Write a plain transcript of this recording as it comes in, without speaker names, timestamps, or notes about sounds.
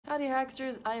Howdy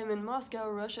Hacksters, I am in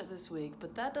Moscow, Russia this week,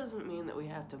 but that doesn't mean that we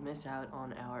have to miss out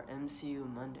on our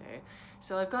MCU Monday.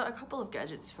 So I've got a couple of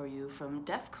gadgets for you from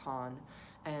DEFCON,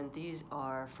 and these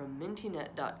are from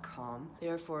Mintynet.com. They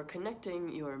are for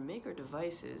connecting your maker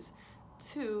devices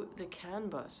to the CAN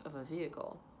bus of a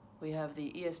vehicle. We have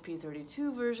the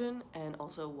ESP32 version and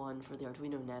also one for the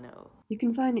Arduino Nano. You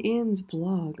can find Ian's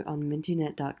blog on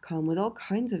Mintynet.com with all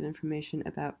kinds of information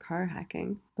about car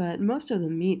hacking, but most of the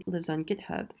meat lives on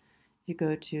GitHub. If you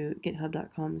go to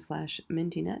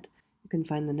github.com/Mintynet, you can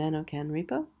find the NanoCAN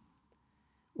repo,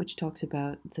 which talks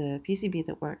about the PCB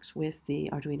that works with the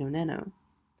Arduino Nano.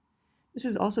 This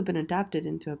has also been adapted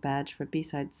into a badge for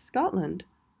B-Sides Scotland,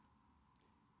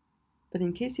 but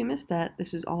in case you missed that,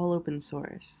 this is all open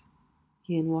source.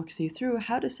 Ian walks you through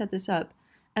how to set this up,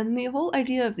 and the whole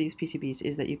idea of these PCBs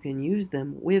is that you can use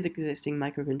them with existing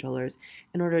microcontrollers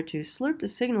in order to slurp the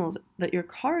signals that your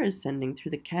car is sending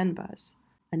through the CAN bus,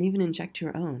 and even inject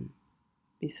your own.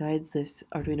 Besides this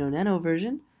Arduino Nano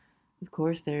version, of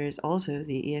course, there is also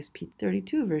the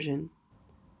ESP32 version,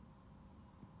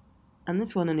 and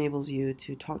this one enables you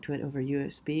to talk to it over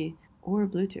USB or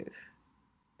Bluetooth.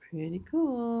 Pretty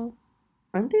cool.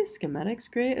 Aren't these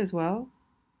schematics great as well?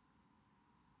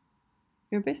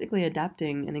 You're basically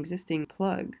adapting an existing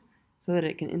plug so that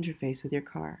it can interface with your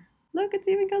car. Look, it's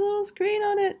even got a little screen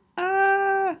on it!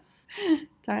 Ah!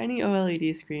 Tiny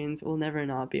OLED screens will never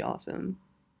not be awesome.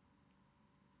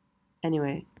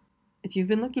 Anyway, if you've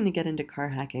been looking to get into car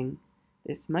hacking,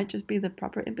 this might just be the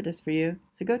proper impetus for you.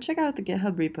 So go check out the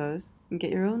GitHub repos and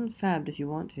get your own fabbed if you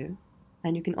want to.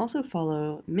 And you can also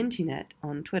follow Mintynet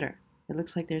on Twitter. It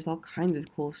looks like there's all kinds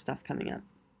of cool stuff coming up.